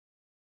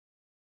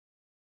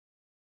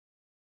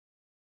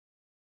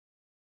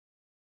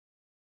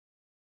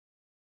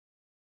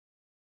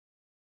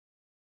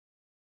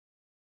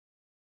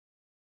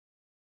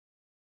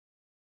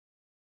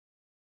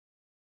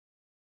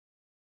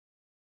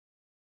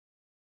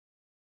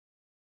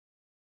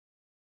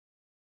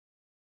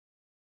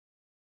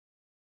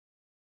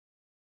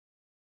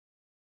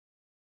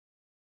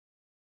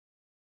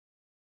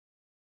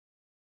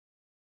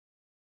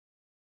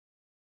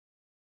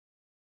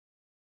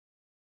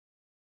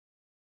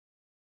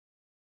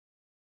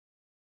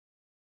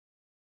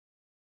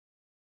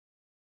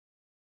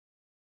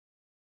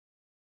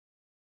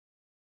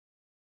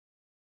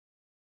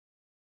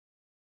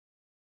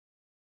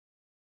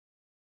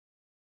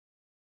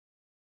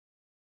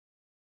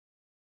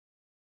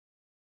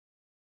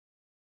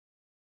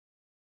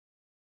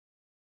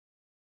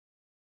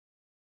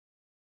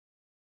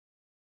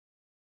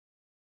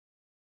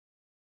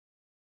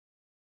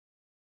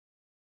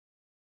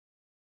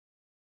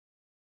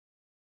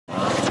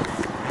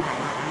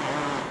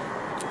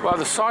Well,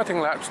 the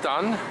sighting lap's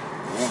done.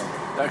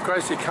 They're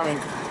gradually coming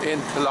in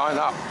to line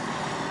up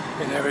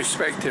in their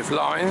respective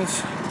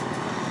lines.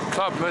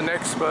 Clubman,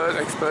 expert,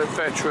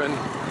 veteran,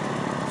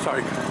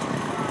 sorry,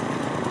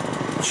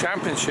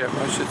 championship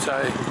I should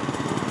say.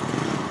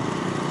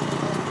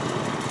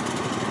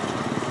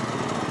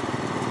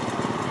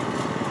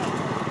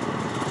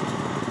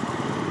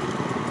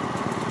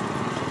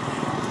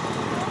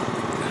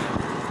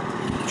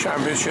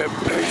 Championship,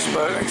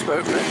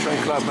 expert, veteran,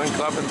 clubman,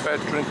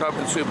 veteran,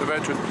 clubman, super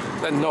veteran,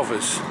 then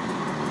novice.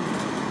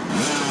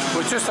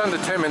 We're just under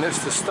 10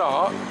 minutes to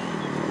start.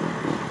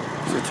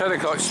 It's a 10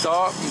 o'clock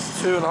start and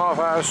 2.5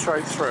 hours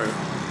straight through.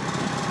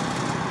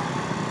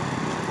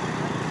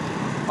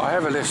 I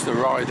have a list of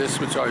riders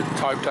which I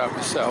typed out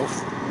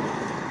myself.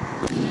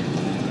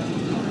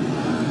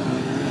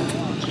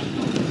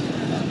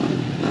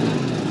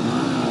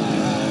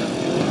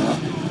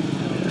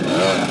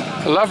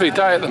 A lovely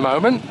day at the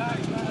moment.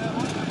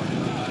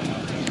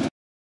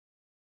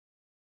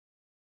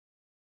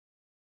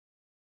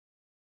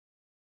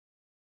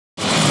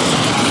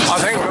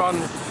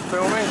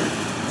 Filming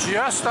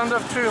just under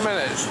 2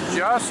 minutes,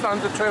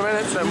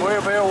 and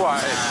we'll be away.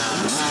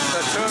 So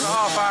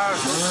 2.5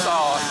 hours to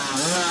start,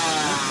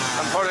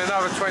 and probably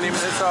another 20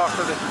 minutes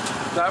after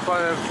that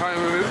by the time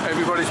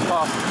everybody's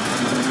gone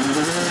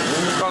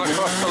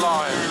across the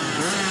line.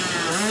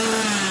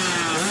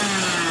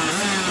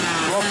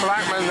 Rob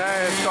Blackman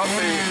there has got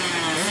the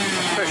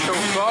official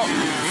clock.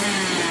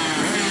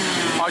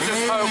 I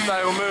just hope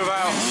they will move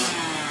out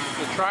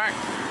the track.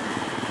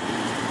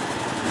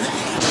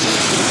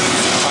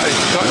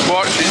 He's got to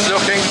watch, he's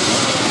looking.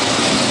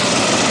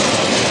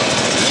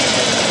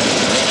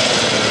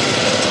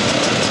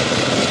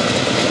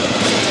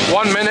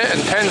 One minute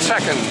and 10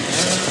 seconds.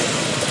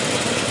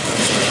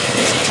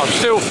 I'm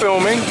still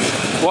filming.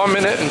 1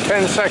 minute and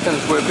 10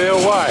 seconds, we'll be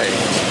away.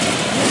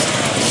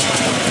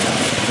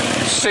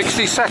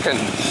 60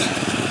 seconds.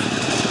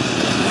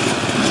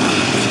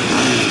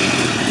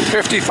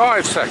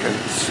 55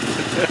 seconds.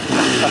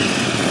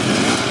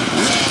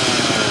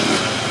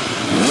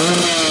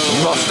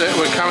 Lost it.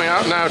 We're coming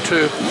up now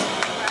to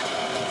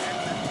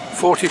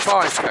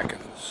 45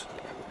 seconds.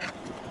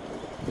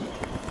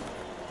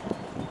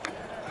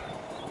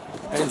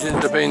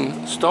 Engines have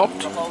been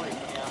stopped.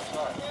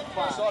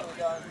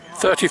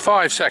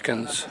 35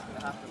 seconds.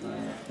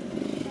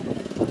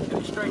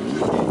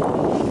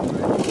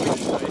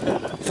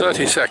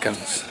 30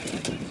 seconds.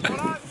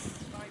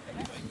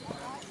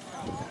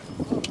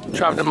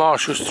 Traffic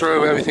marshal's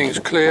through, everything's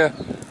clear.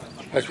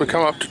 As we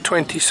come up to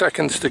 20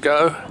 seconds to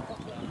go.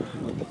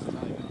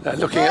 They're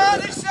looking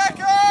at 30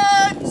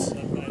 seconds!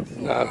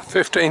 No,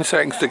 15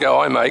 seconds to go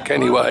I make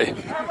anyway.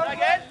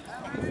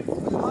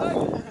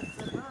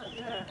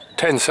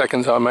 10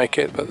 seconds I make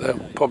it, but they're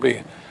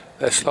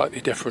slightly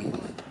different.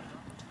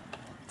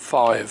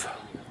 5,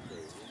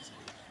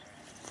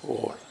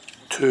 4,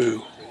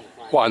 2,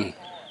 1.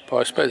 But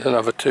I expect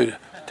another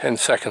 10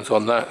 seconds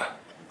on that.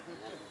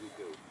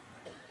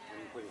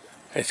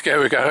 Here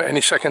we go,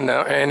 any second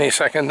now, and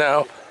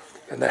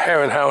the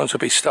Hare and Hounds will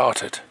be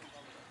started.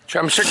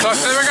 Championship clutch,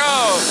 there we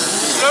go!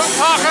 Luke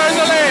Parker in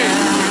the lead!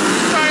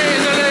 Straight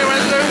in the lead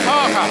went Luke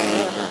Parker!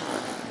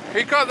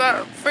 He got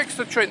that, fixed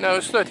the trick now,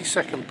 it's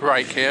 30-second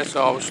break here,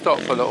 so I'll stop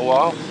for a little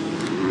while.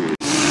 You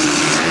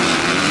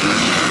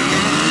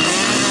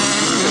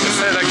can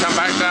see they come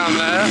back down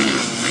there,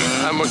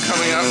 and we're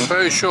coming up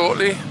very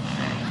shortly.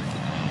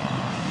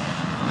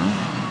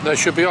 They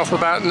should be off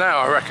about now,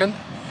 I reckon.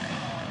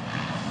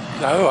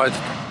 No, I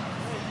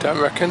don't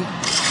reckon.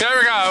 There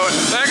we go,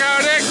 there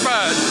goes the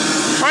expert.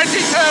 22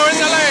 in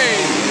the lead,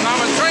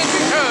 number 22.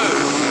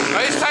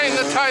 He's taking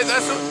the tape,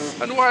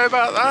 don't worry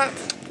about that.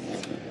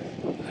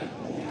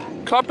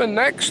 Clubman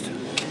next.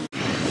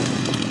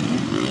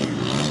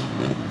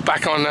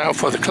 Back on now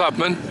for the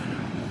Clubman.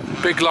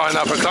 Big line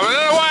up of Clubman.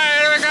 And away,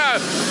 here we go.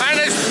 And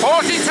it's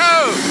 42.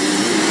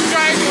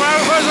 Jake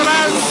Rover's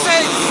about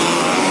 6.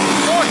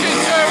 42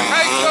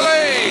 takes the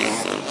lead.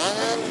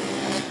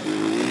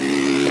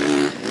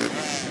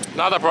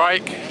 Another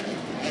break.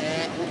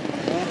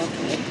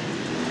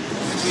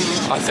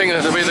 I think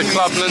that'll be the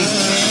Clubman.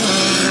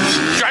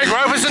 Jake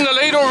Rover's in the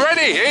lead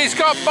already. He's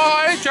got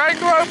by. Jake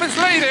Rover's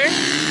leading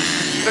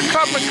the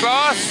Clubman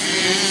class.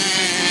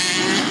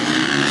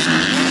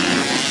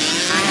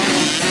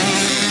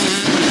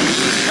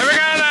 Here we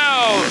go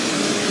now.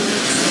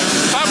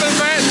 Clubman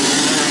vet.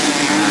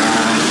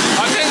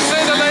 I didn't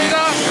see the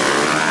leader.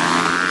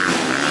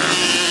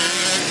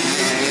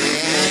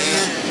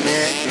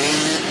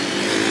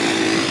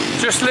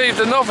 Just leave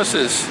the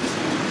novices.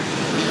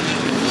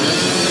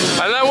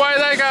 And away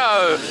they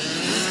go.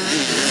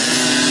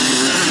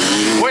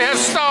 We have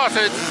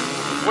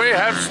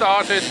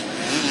started.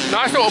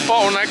 Nice little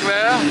bottleneck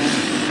there.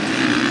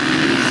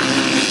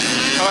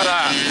 How about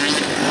that?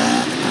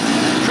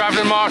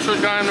 Travelling marshals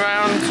going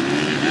round.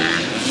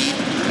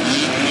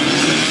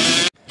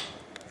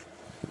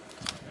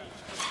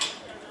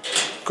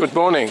 Good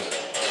morning.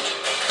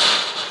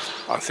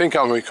 I think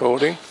I'm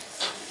recording.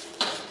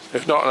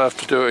 If not, I'll have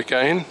to do it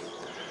again.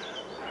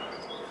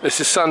 This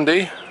is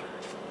Sunday,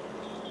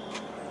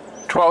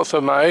 12th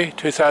of May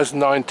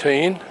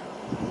 2019,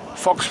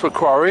 Foxborough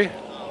Quarry,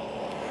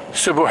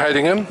 Sybil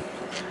Headingham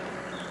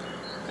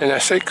in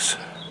Essex.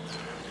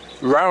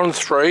 Round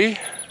three.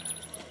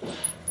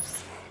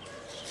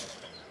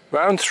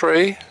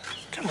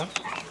 Come on.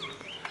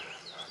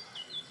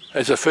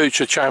 There's a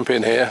future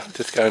champion here,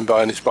 just going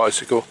by on his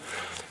bicycle.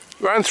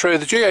 Round three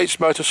of the GH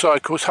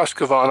Motorcycles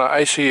Husqvarna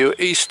ACU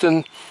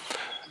Eastern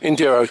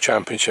ENDURO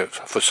Championship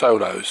for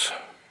solos.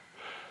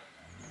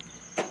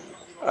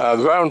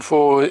 Round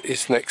four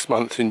is next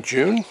month in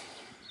June,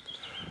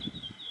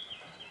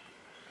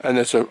 and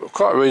there's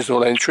quite a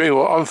reasonable entry.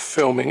 What I'm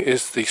filming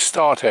is the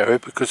start area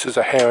because there's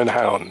a Hare and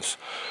Hounds.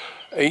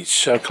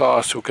 Each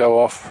class will go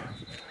off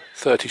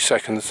 30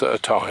 seconds at a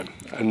time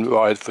and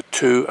ride for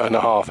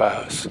 2.5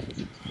 hours.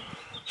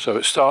 So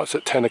it starts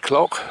at 10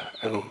 o'clock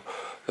and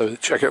the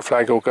checkered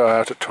flag will go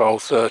out at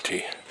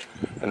 12:30,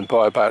 and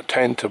by about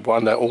 10 to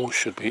 1 they all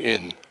should be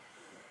in.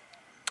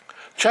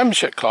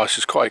 Championship class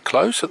is quite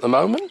close at the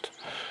moment.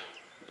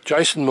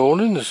 Jason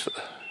Morland is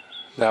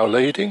now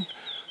leading,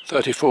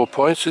 34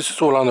 points. This is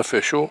all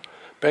unofficial.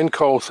 Ben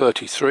Cole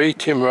 33,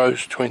 Tim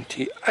Rose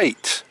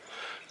 28.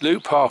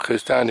 Luke Parker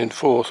is down in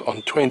 4th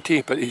on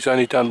 20, but he's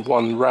only done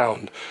one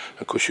round.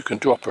 Of course you can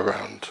drop a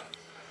round.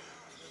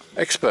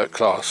 Expert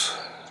class.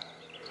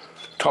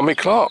 Tommy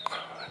Clark,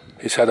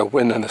 he's had a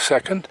win and a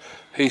second.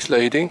 He's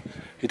leading.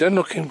 He doesn't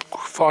look in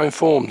fine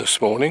form this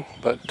morning,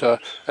 but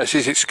that's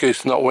his excuse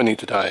for not winning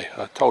today.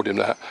 I told him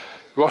that.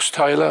 Ross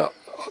Taylor,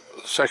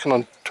 second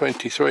on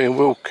 23, and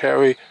Will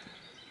Carey,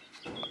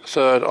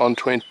 third on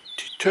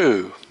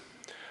 22.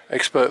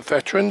 Expert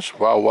veterans,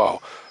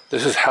 wow,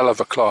 this is hell of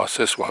a class,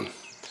 this one.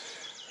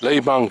 Lee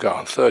Munger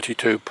on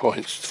 32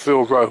 points,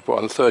 Phil Roper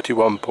on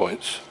 31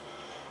 points,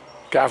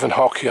 Gavin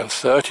Hockey on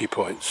 30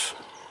 points.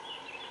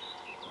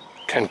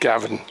 Can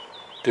Gavin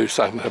do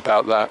something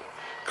about that?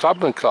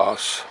 Clubman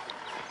class.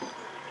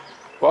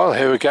 Well,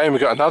 here again we've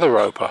got another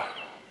Roper.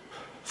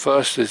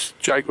 First is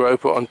Jake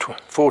Roper on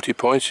 40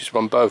 points, he's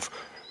won both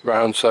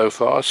round so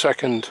far.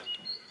 Second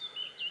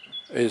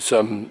is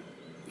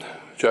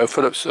Joe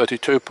Phillips,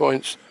 32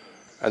 points,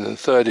 and then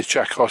third is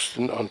Jack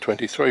Austin on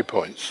 23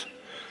 points.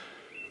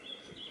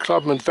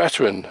 Clubman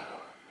veteran,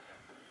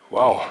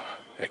 wow,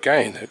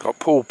 again they've got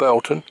Paul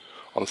Belton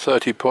on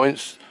 30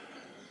 points,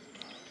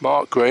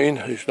 Mark Green,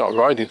 who's not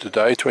riding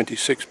today,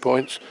 26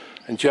 points,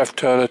 and Jeff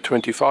Turner,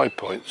 25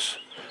 points.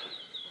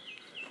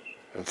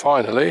 And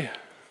finally,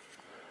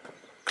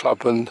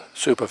 Clubman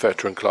super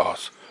veteran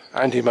class.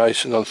 Andy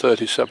Mason on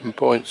 37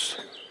 points,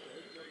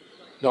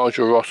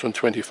 Nigel Ross on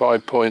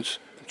 25 points,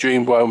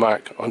 Gene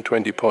Womack on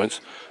 20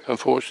 points.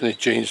 Unfortunately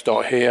Gene's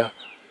not here,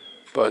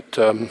 but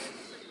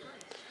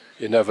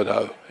you never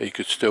know, he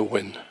could still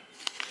win.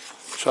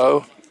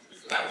 So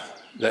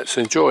let's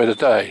enjoy the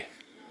day.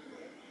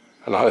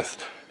 And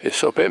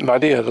it's a bit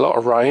muddy, a lot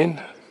of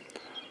rain,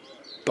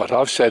 but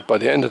I've said by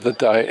the end of the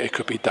day it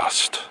could be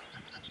dust.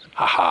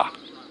 Haha.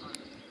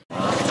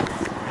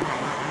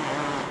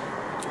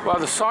 Well,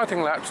 the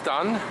sighting lap's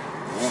done.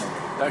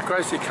 They're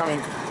gradually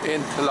coming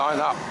in to line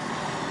up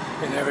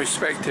in their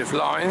respective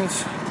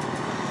lines.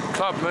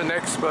 Clubman,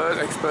 expert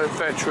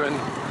veteran,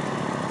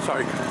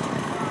 sorry,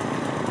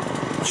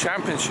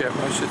 championship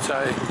I should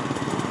say.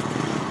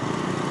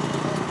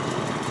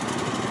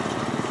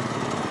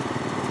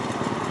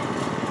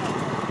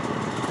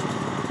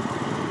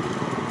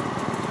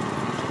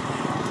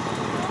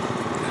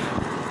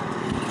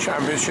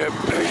 Championship,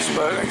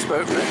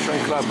 expert veteran,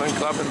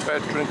 Clubman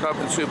veteran,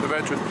 Clubman super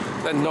veteran,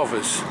 then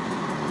novice.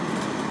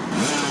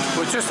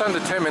 We're just under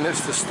 10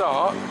 minutes to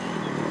start.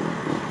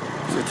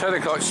 It's a 10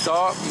 o'clock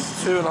start and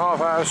 2.5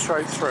 hours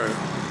straight through.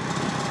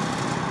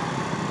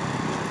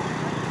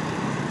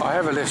 I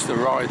have a list of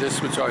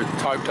riders which I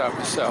typed out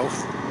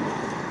myself.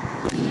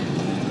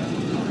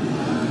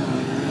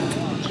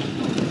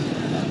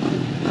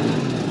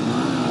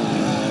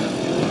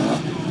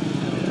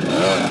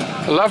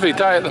 A lovely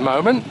day at the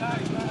moment.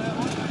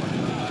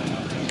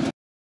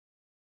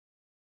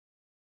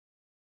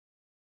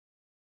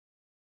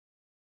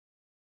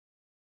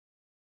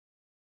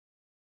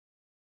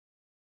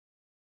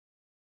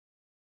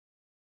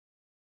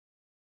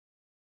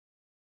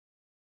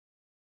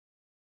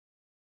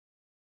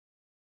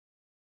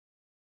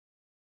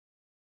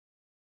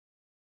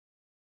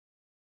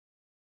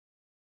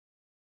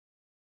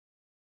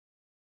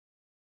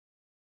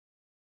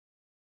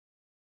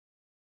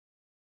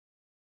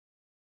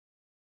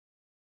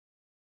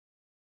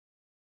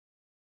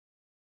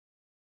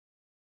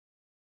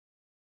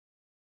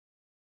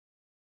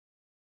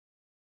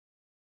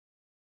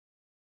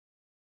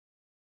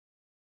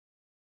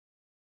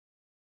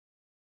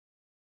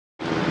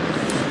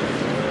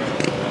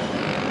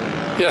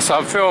 Yes,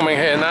 I'm filming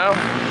here now.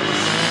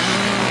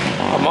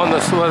 I'm on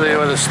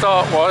where the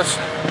start was.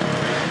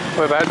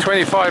 We're about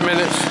 25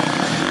 minutes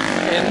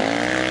in.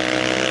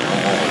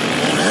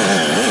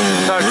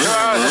 So 2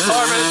 hours and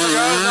 5 minutes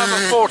ago,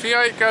 number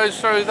 48 goes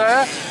through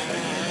there.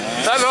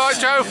 That look like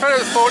Joe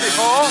Phillips,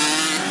 44,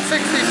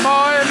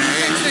 65,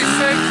 66,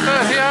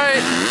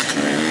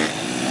 38.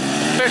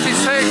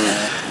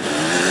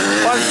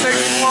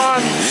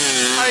 161,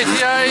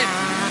 88.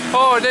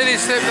 Oh, nearly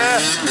slipped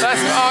there.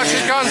 That's Archie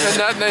Gunton,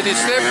 that nearly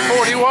slipped.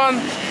 41.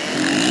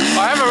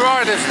 I have a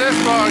rider's list,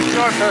 but I've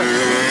got to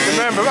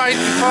remember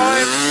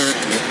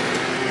 85.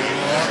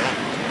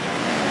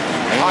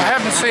 I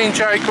haven't seen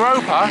Jay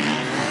Groper.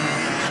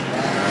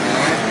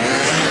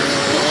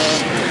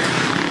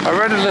 I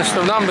read a list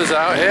of numbers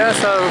out here,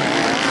 so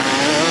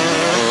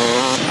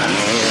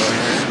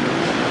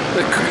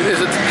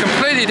it's a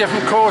completely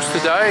different course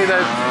today.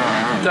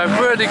 They've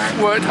really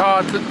worked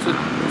hard to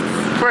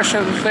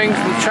freshen things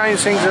and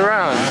change things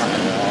around.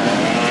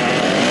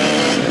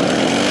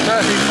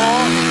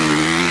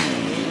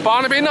 34,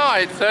 Barnaby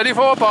Knight.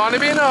 34,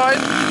 Barnaby Knight.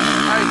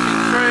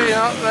 83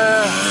 up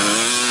there.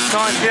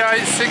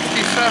 98,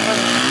 67.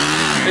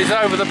 He's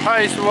over the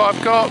pace of what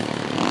I've got.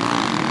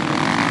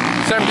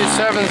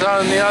 77's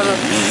on the other,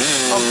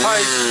 on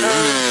page 2.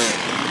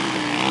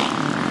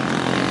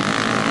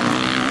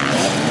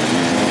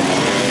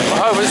 I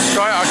hope it's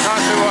straight, I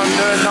can't do what I'm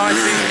doing.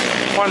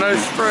 90,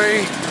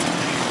 103,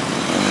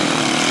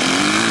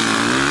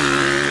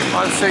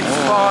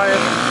 165,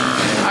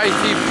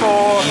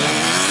 84,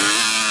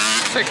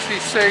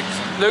 66.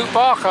 Luke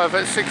Barker over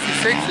at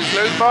 66 is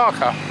Luke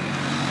Barker.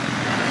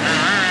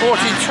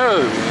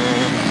 42.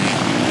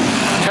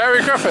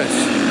 Terry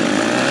Griffiths.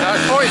 No,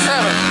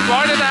 47.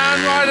 Rider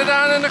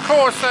down in the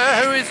course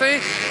there. Who is he?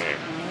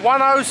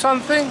 10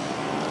 something.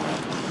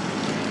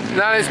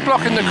 Now it's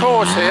blocking the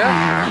course here.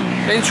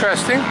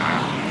 Interesting.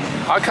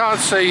 I can't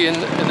see in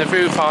the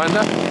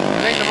viewfinder.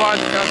 I think the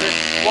rider does it.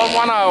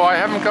 110. I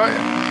haven't got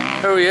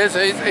who he is.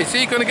 Is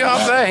he going to get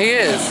up there? He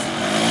is.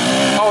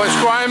 Oh, it's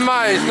Graham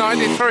Mays,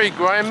 93.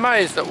 Graham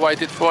Mays that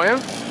waited for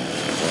him.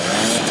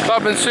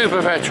 Club and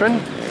super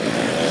veteran.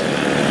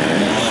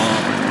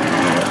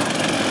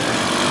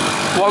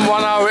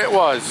 110 it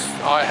was.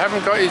 I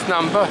haven't got his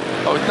number.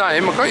 Oh, his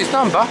name. I've got his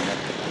number,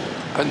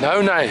 but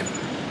no name.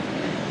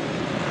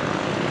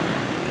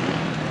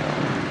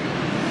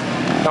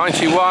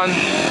 91.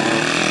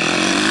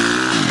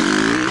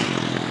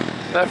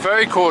 They're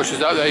very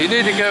cautious up there. You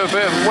need to go a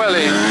bit of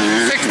welly.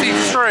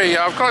 63.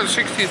 I've got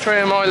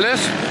 63 on my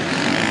list.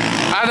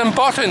 Adam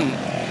Botting.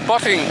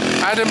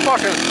 Adam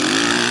Botting.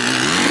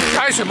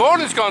 Jason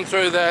Morden's gone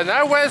through there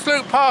now. Where's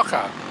Luke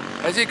Parker?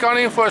 Has he gone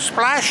in for a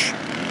splash?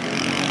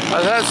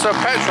 That's the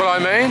petrol, I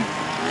mean.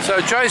 So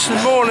Jason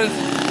Morland,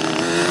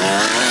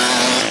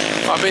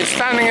 I've been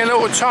standing a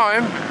little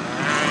time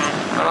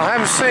and I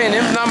haven't seen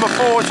him. Number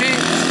 40.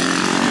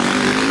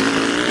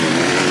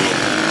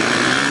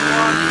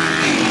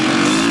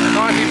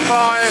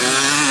 95,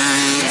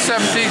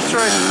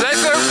 73.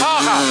 Let's go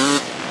Parker.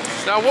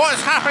 Now what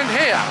has happened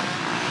here?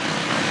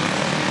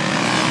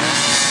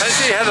 Has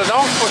he had a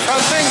knock or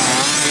something?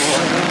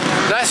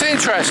 That's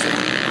interesting.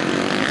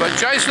 But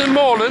Jason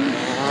Morland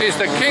is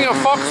the king of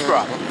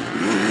Foxborough.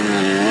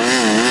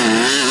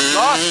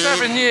 Last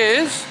 7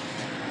 years,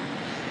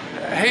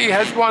 he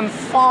has won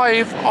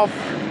 5 of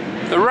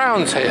the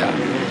rounds here.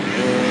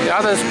 The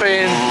others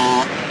being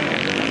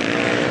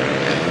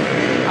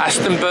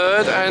Aston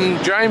Bird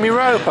and Jamie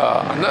Roper.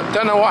 I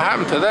don't know what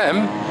happened to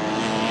them.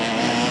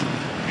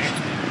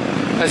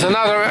 There's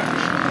another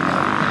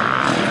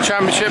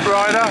championship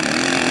rider,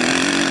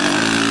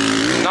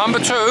 number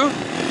 2.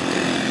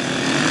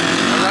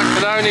 That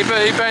could only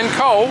be Ben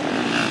Cole.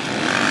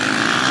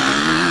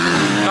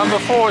 Number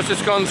 4 has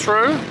just gone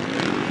through.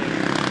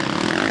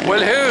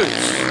 Will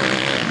Hughes.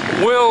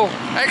 Will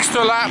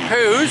Extra Lap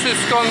Hughes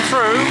has gone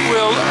through.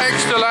 Will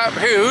Extra Lap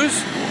Hughes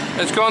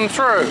has gone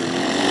through.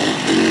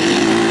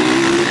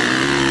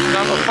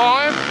 Number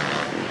 5,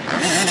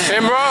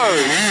 Tim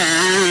Rose.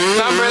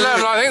 Number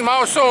 11, I think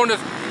Miles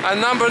Saunders.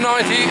 And number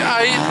 98,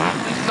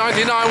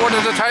 99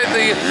 wanted to take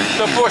the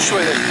bush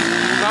with it.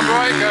 Number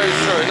 8 goes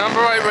through.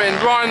 Number 8 wins.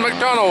 Ryan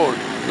McDonald.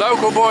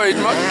 Local boy,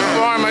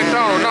 Ryan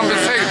McDonald. Number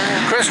 6,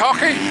 Chris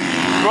Hockey.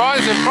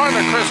 Ryan's in front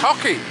of Chris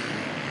Hockey.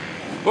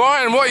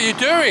 Ryan, what are you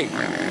doing?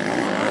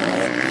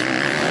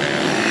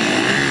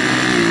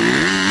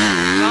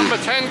 Number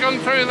 10 gone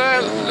through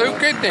there, Luke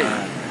Gidney.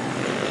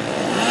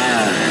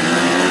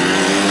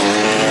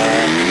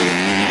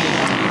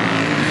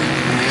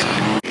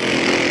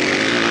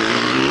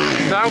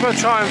 Now I'm going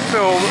to try and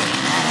film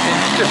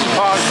in different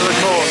parts of the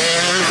course.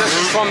 This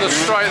is from the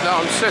straight that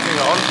I'm sitting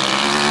on.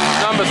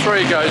 Number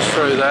 3 goes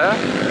through there.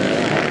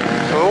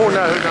 We all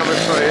know who number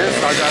 3 is,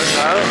 I don't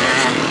know.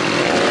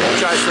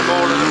 Jason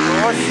Morland, of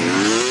course.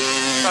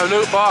 So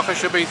Luke Barker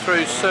should be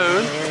through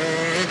soon.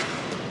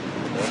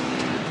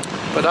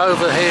 But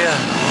over here,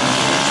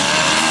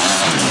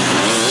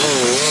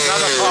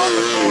 another part of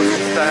the course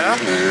is there.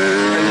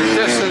 In the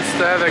distance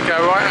there, they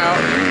go right out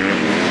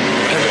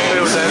in the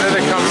field there, then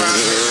they come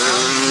round.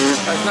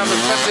 As number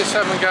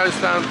 77 goes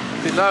down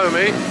below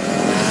me,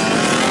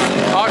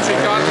 Archie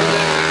Gunton,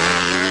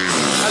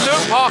 and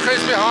Luke Parker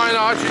is behind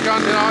Archie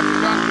Gunton. Archie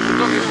Gunton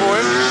is looking for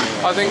him.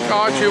 I think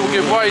Archie will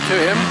give way to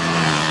him.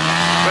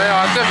 They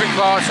are different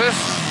classes,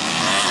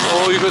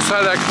 or you could say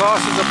they're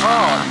classes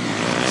apart.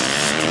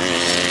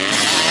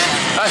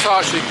 That's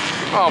Archie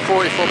Oh,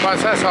 44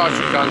 bucks, that's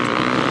Archie Gunton.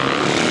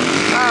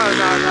 Oh,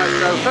 no,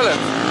 Joe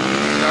Phillips.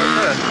 Joe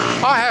Phillips.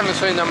 I haven't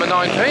seen number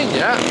 19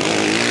 yet.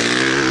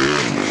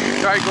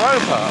 Jake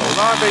Roper.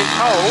 Although I've been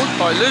told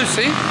by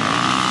Lucy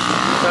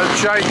that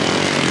Jake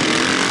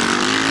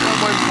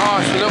went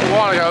past a little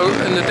while ago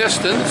in the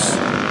distance.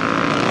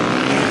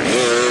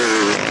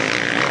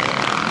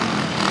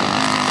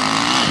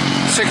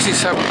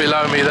 $67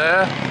 below me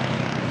there.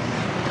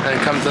 And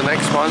comes the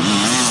next one.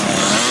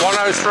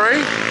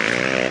 103.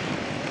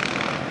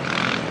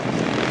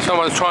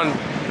 Someone's trying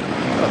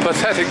a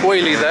pathetic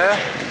wheelie there.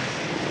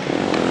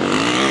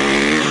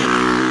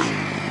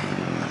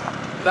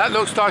 That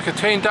looks like a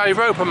Teen Dave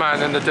Roper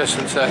man in the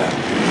distance there.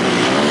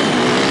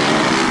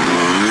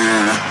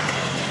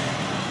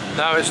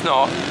 No, it's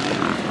not.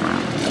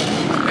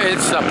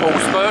 It's Paul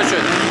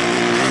Spurgeon.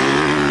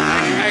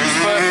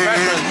 Expert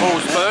veteran Paul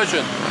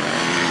Spurgeon.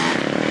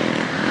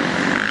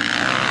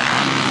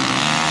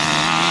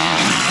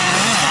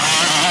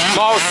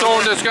 Miles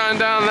Saunders going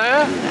down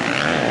there.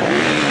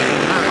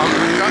 I'm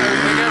got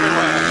everything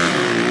everywhere.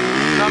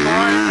 Number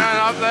 8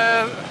 going up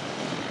there.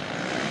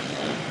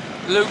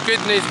 Luke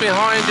Gidney's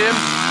behind him.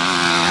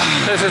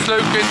 This is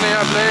Luke Gidney,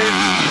 I believe.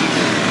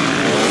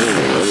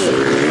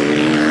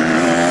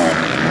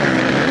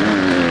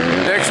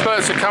 The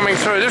experts are coming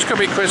through. This could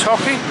be Chris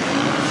Hockey.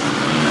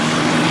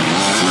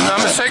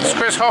 Number 6,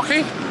 Chris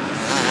Hockey.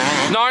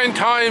 9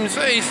 times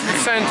Eastern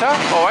Centre,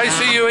 or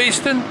ACU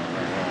Eastern,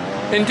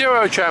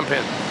 Enduro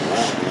champion.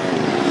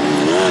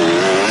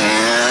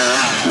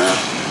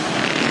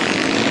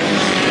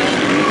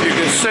 You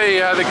can see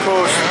how the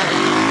course,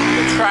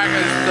 the track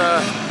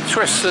has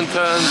twists and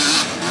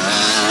turns.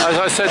 As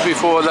I said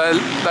before, they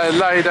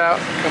laid out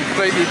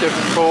completely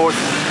different course,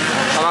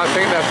 and I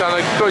think they've done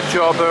a good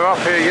job. They were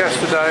up here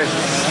yesterday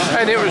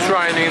and it was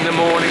raining in the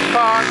morning,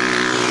 but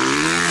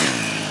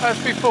as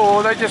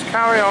before they just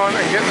carry on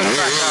and get the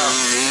track out.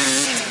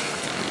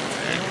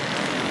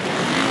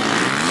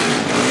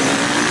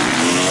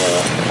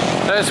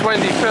 There's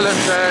Wendy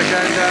Phillips there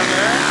going down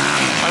there.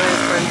 I think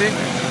it's Wendy.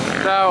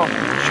 Now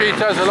she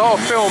does a lot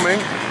of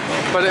filming,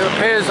 but it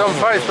appears on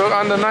Facebook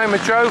under the name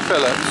of Joe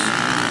Phillips.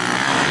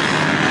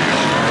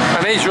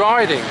 And he's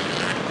riding.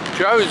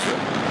 Joe's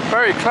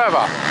very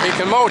clever. He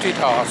can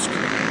multitask.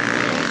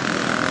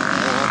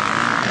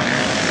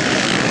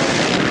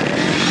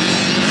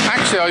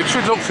 Actually, I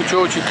should look for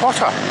Georgie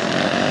Potter.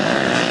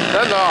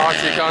 That's not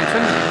Archie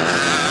Gunton.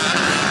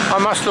 I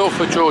must look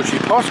for Georgie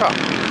Potter.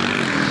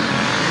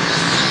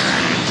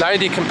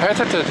 Lady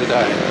competitor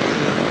today.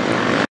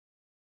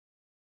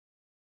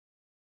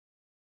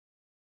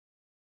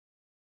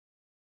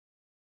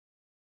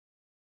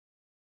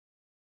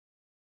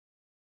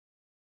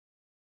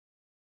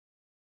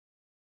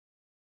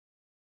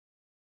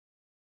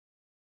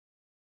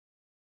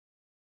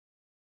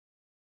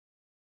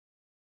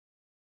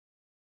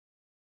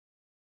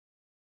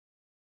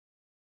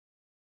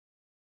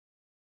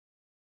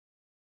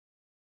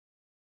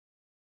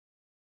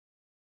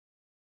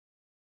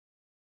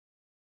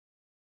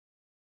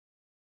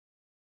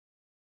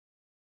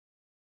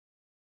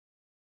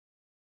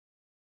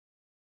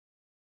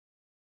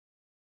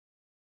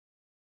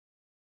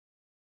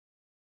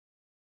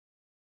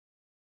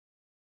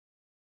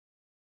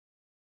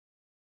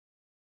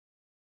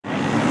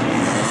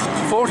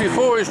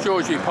 .44 is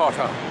Georgie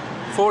Potter.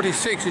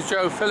 46 is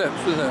Joe Phillips,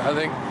 isn't it? I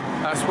think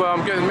that's where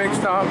I'm getting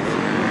mixed up.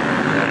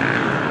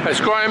 It's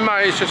Graham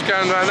Mays just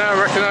going around there. I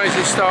recognise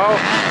his style.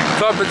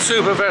 Club and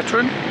super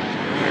veteran.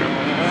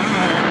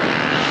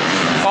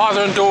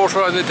 Father and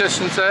daughter in the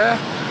distance there.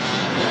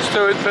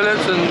 Stuart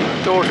Phillips and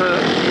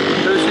daughter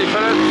Lucy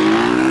Phillips.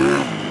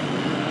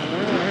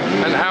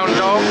 And Hound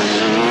Dog.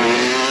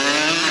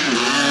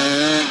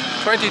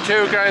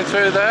 22 going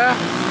through there.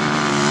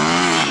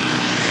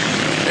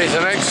 He's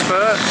an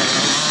expert.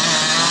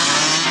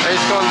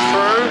 He's gone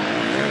through.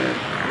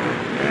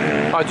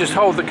 I just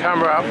hold the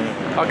camera up.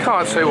 I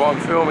can't see what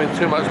I'm filming,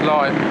 too much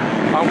light.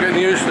 I'm getting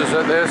useless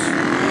at this.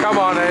 Come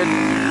on, Ed.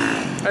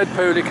 Ed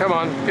Pooley, come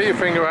on, get your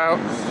finger out.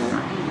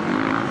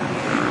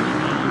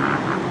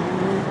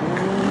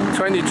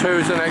 22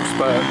 is an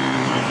expert.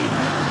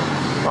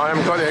 I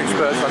haven't got the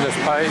experts on this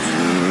page.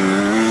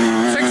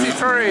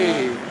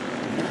 63.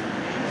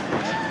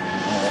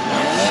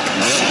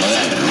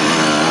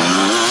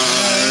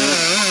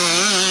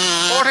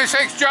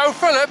 46 Joe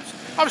Phillips.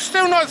 I've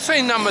still not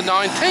seen number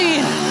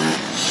 19.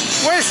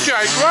 Where's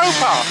Jake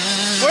Roper?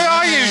 Where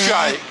are you,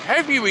 Jake?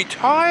 Have you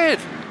retired?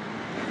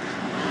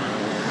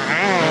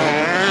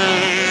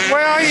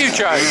 Where are you,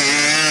 Jake?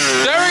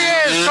 There he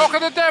is, talk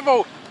of the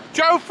devil.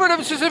 Joe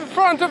Phillips is in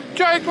front of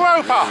Jake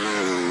Roper.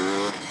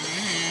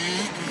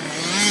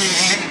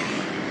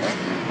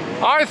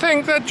 I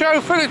think that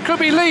Joe Phillips could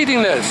be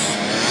leading this.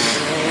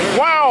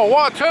 Wow,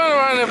 what a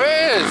turnaround if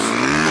it is.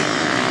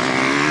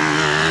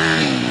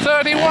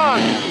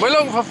 31. We're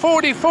looking for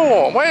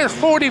 44. Where's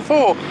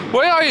 44?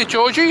 Where are you,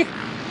 Georgie?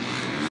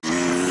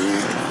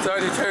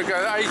 32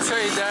 goes.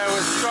 18 there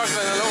was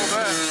struggling a little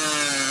bit.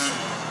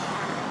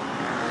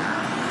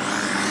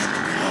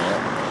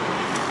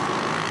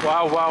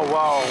 Wow, wow,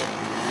 wow.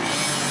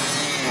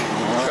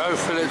 Joe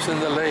Phillips in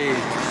the lead.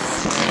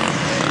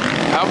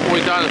 Haven't we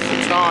done it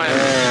for time?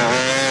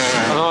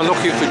 And I'm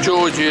looking for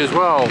Georgie as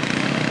well.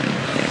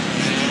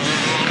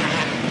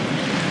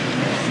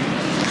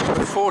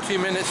 40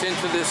 minutes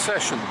into this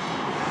session.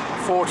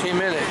 40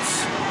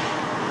 minutes.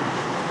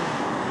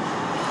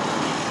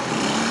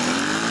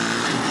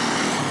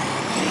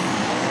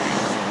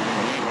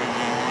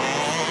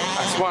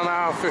 That's 1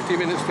 hour 50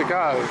 minutes to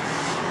go.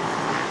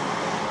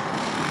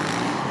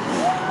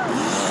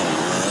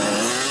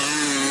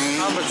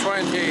 Number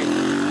 20,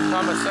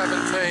 number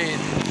 17.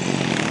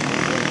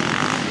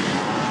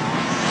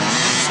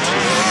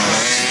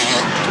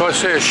 Do I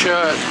see a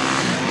shirt?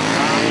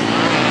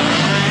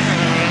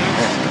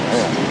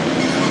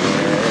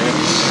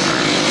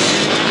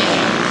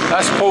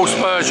 That's Paul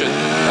Spurgeon.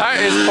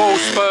 That is Paul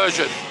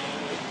Spurgeon.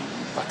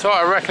 I thought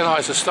I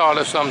recognised a style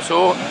of some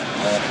sort.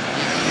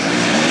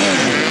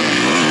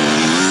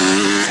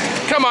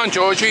 Come on,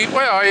 Georgie,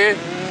 where are you?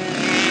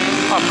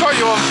 I've got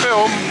you on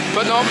film,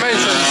 but not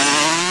mentioned.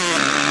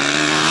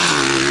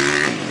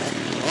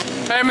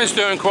 Emma's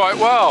doing quite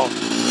well.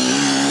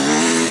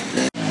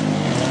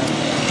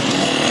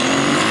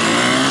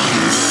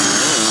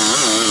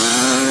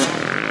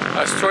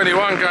 That's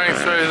 21 going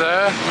through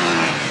there.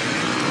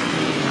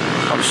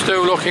 I'm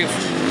still looking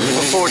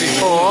for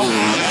 44.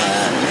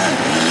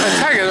 It's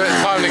taking a bit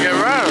of time to get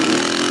around.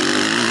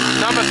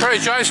 Number 3,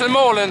 Jason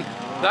Morland.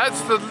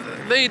 That's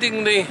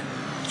leading the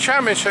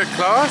championship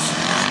class.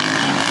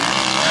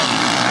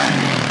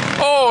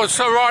 Oh, it's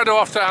a rider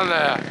off down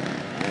there.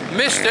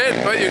 Missed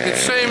it, but you can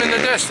see him in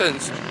the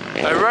distance.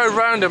 They rode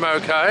round him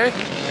okay.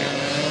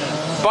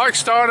 Bike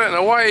started and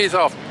away he's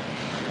off.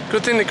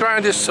 Good thing the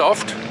ground is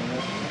soft.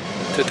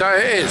 Today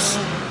it is.